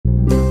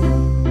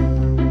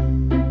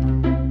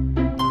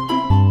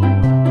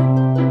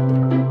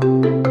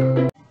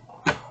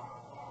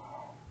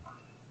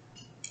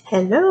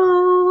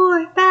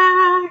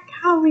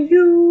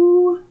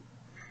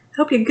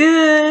hope you're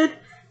good.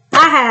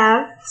 I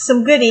have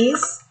some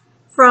goodies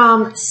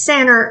from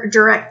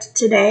SanerDirect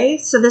today.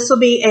 So this will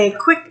be a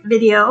quick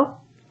video,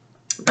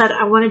 but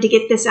I wanted to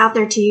get this out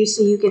there to you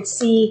so you could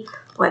see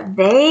what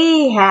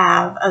they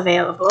have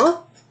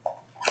available.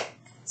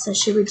 So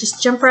should we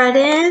just jump right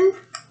in?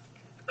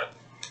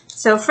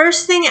 So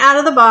first thing out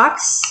of the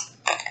box,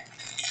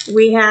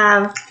 we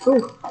have,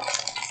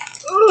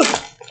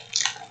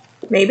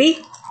 maybe,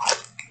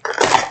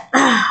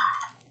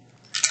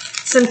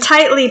 some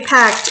tightly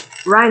packed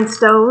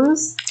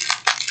rhinestones.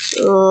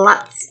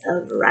 Lots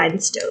of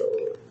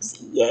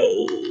rhinestones.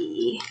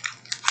 Yay.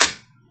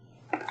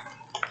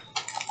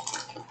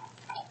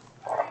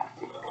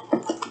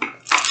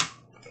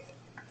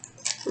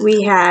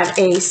 We have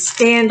a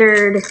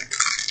standard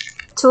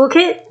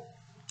toolkit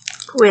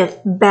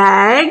with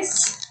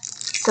bags,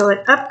 so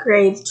an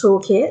upgrade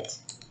toolkit.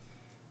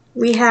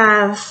 We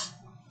have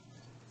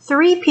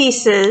 3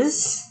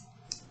 pieces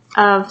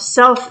of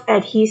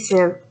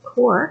self-adhesive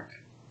cork.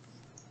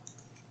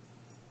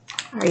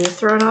 Are you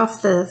throwing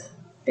off the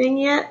thing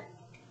yet?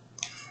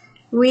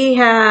 We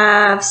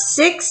have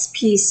 6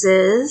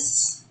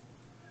 pieces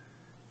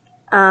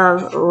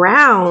of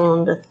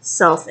round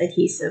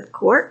self-adhesive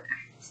cork.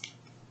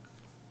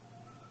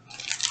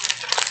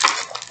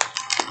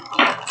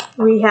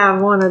 We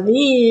have one of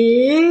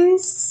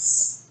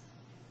these.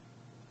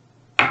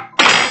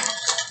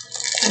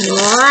 And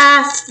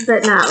last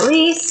but not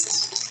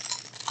least,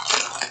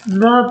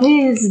 the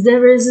pièce de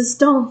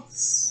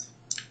résistance.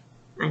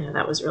 I know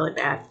that was really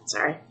bad.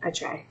 Sorry, I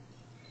tried.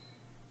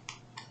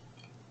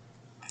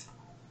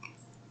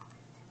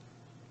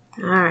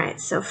 Alright,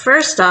 so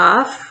first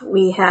off,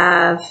 we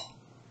have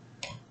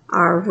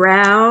our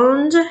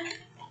round.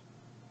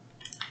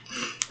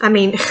 I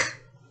mean,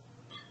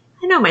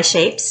 I know my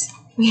shapes.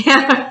 We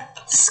have a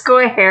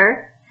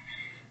square.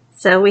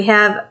 So we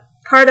have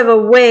part of a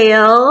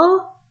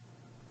whale.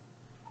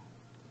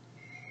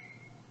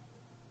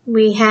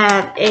 We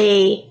have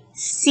a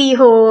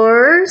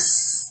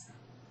seahorse.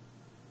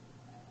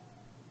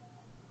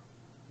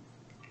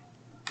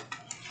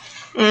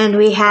 And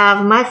we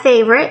have my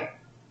favorite,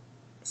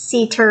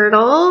 sea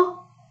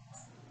turtle.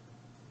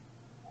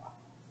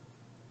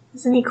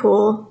 Isn't he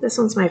cool? This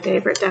one's my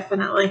favorite,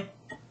 definitely.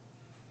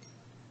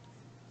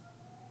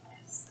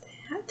 There's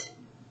that.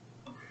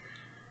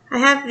 I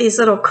have these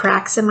little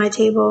cracks in my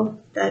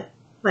table that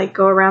like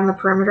go around the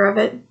perimeter of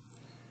it.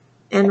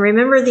 And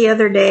remember the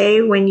other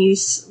day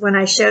when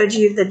I showed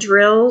you the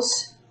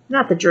drills?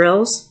 Not the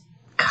drills.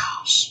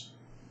 Gosh.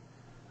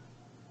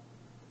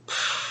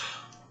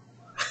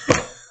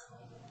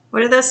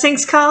 What are those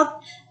things called?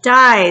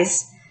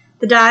 Dies.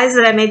 The dies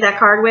that I made that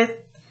card with.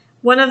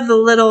 One of the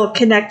little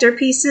connector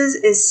pieces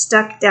is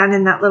stuck down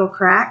in that little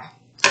crack.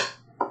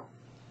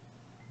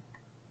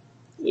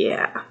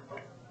 Yeah.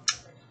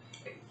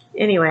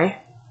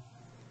 Anyway.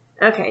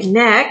 Okay,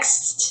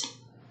 next.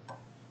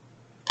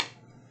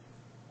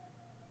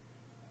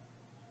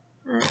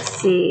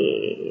 Let's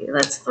see.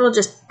 We'll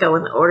just go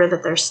in the order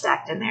that they're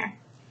stacked in there.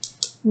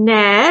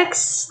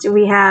 Next,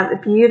 we have a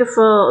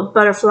beautiful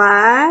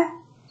butterfly.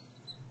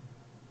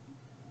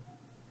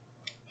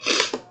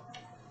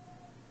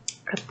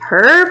 A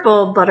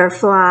purple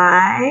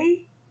butterfly.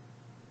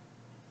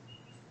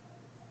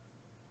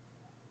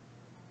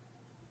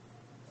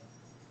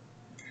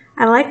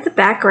 I like the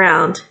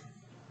background.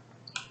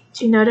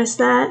 Did you notice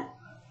that?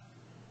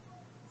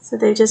 So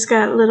they just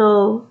got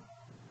little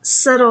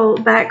subtle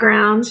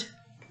background.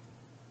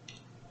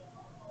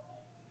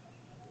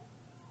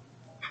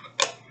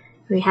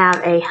 We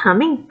have a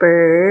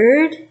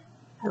hummingbird.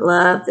 I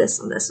love this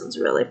one. This one's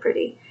really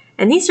pretty.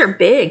 And these are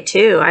big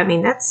too. I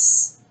mean,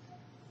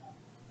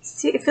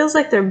 see, it feels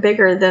like they're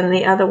bigger than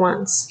the other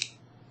ones.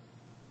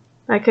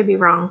 I could be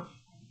wrong.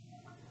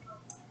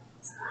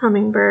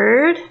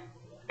 Hummingbird.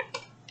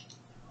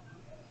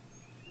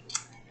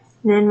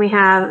 And then we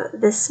have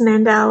this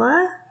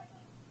mandala.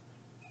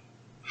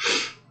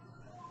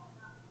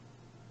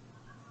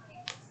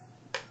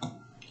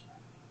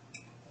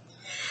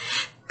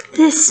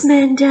 This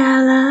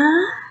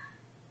mandala.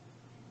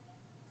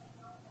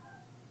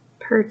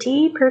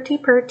 Purty, purty,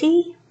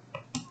 purty.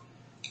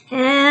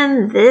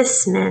 And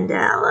this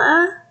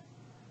mandala.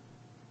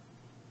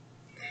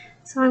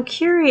 So I'm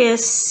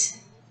curious.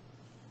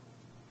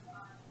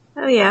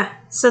 Oh yeah,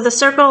 so the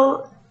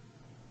circle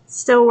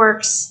still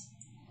works.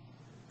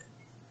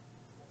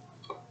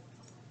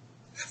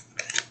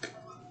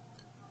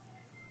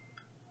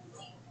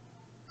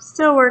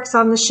 Still works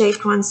on the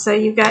shaped ones. So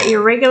you've got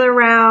your regular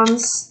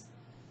rounds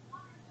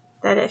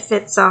that it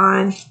fits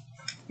on,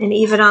 and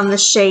even on the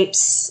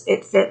shapes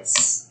it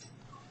fits.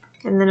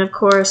 And then of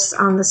course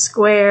on the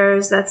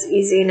squares, that's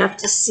easy enough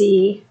to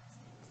see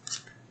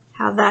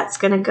how that's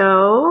gonna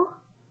go.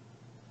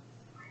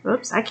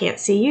 Oops, I can't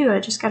see you. I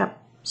just got a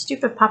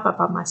stupid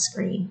pop-up on my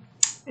screen.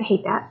 I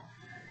hate that.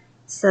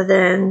 So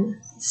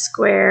then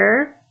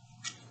square.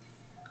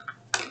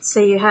 So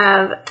you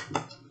have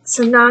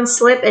some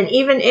non-slip, and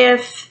even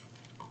if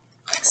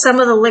some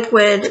of the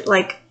liquid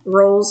like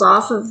rolls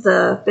off of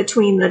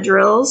between the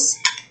drills,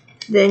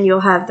 then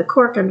you'll have the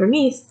cork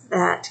underneath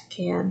that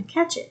can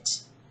catch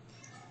it.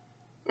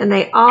 And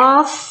they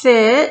all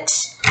fit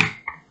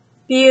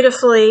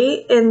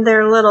beautifully in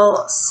their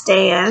little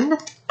stand.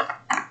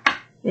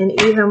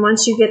 And even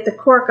once you get the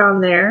cork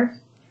on there,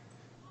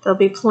 there'll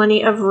be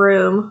plenty of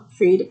room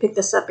for you to pick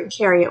this up and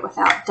carry it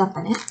without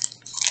dumping it.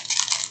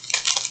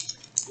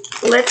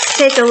 Let's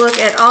take a look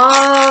at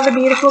all the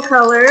beautiful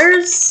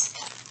colors.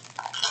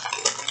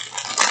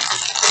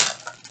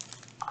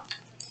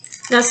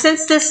 Now,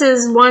 since this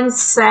is one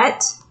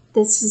set,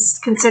 this is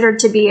considered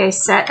to be a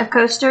set of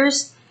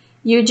coasters.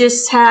 You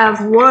just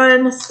have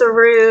 1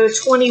 through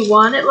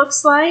 21, it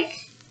looks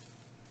like.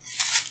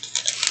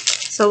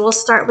 So we'll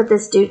start with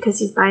this dude because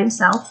he's by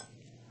himself.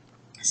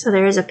 So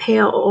there's a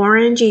pale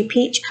orangey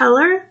peach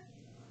color.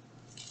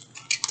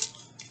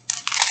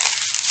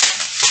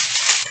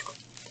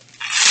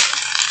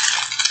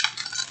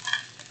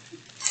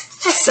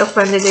 That's so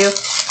fun to do.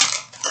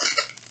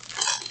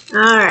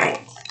 All right.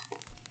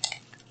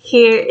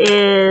 Here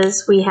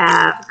is, we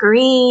have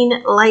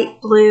green,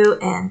 light blue,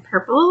 and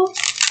purple.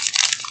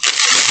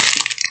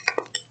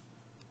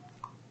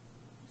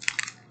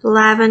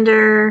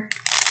 Lavender,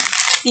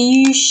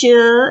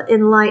 fuchsia,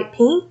 and light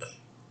pink.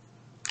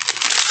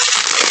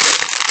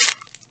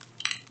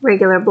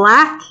 Regular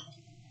black.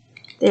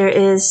 There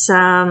is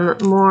some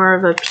more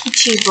of a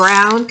peachy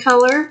brown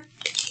color.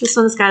 This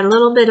one's got a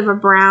little bit of a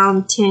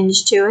brown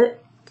tinge to it.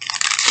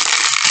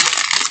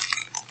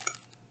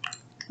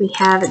 We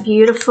have a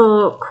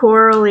beautiful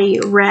corally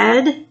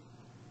red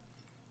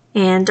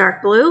and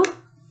dark blue.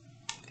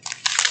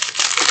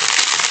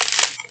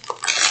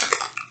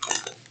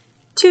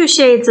 2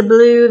 shades of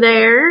blue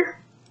there.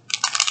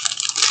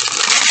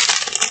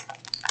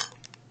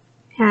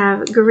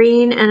 Have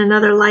green and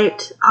another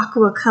light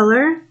aqua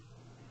color.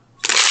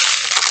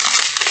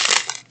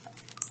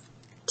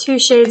 2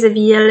 shades of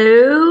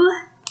yellow.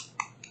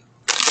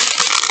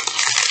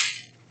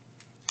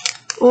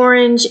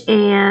 Orange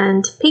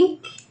and pink.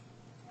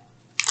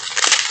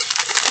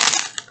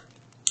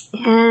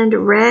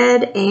 And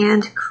red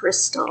and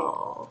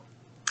crystal.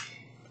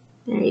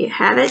 There you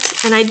have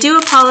it. And I do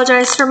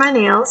apologize for my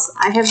nails.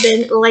 I have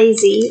been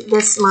lazy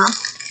this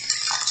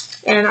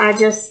month, and I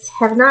just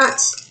have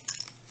not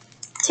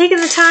taken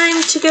the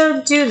time to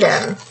go do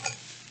them.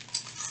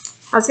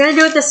 I was going to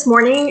do it this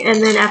morning,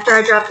 and then after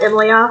I dropped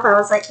Emily off, I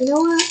was like, you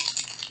know what?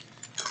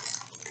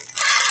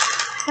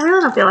 I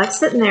really don't feel like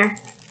sitting there.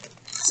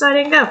 So I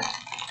didn't go.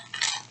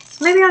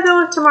 Maybe I'll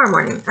go tomorrow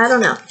morning. I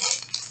don't know.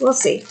 We'll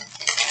see.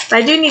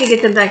 But I do need to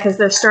get them done because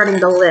they're starting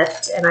to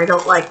lift, and I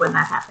don't like when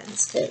that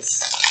happens.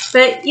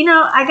 But, you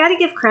know, I got to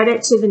give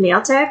credit to the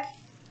nail tech.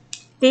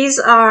 These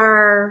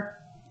are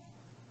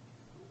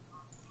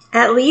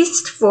at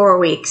least 4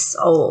 weeks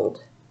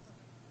old,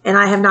 and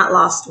I have not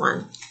lost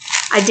one.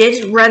 I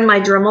did run my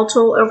Dremel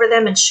tool over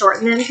them and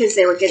shorten them because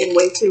they were getting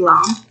way too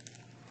long.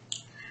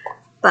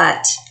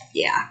 But,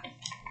 yeah.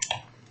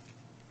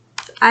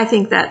 I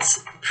think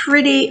that's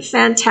pretty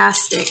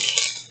fantastic.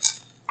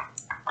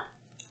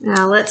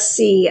 Now, let's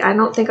see. I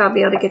don't think I'll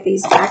be able to get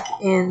these back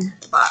in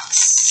the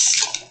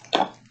box.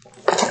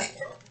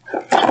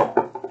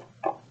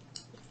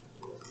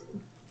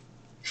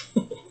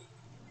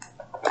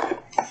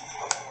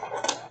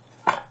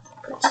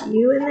 Put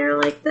you in there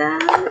like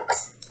that.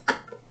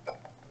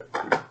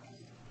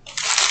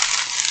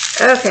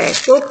 Okay,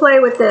 we'll play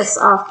with this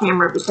off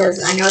camera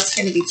because I know it's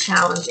going to be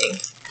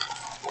challenging.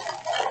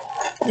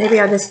 Maybe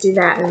I'll just do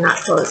that and not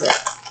close it.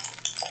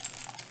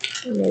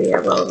 Or maybe I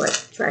will like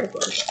try to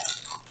close it.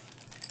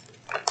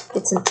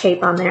 Get some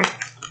tape on there.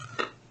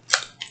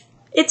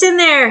 It's in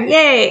there!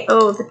 Yay!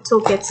 Oh, the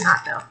toolkit's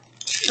not though.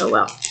 Oh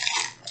well.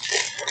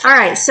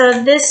 Alright,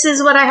 so this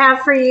is what I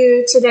have for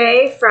you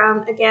today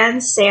from, again,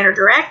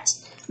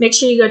 SanerDirect. Make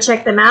sure you go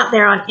check them out.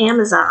 They're on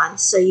Amazon,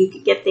 so you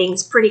can get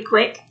things pretty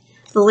quick.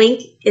 The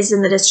link is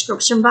in the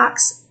description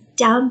box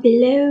down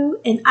below,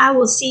 and I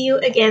will see you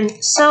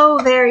again so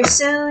very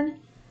soon.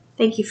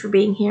 Thank you for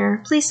being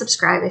here. Please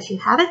subscribe if you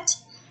haven't,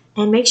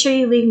 and make sure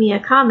you leave me a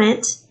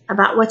comment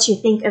about what you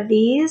think of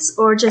these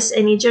or just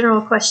any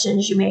general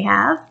questions you may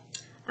have.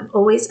 I'm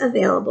always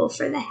available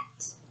for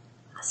that.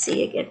 I'll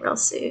see you again real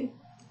soon.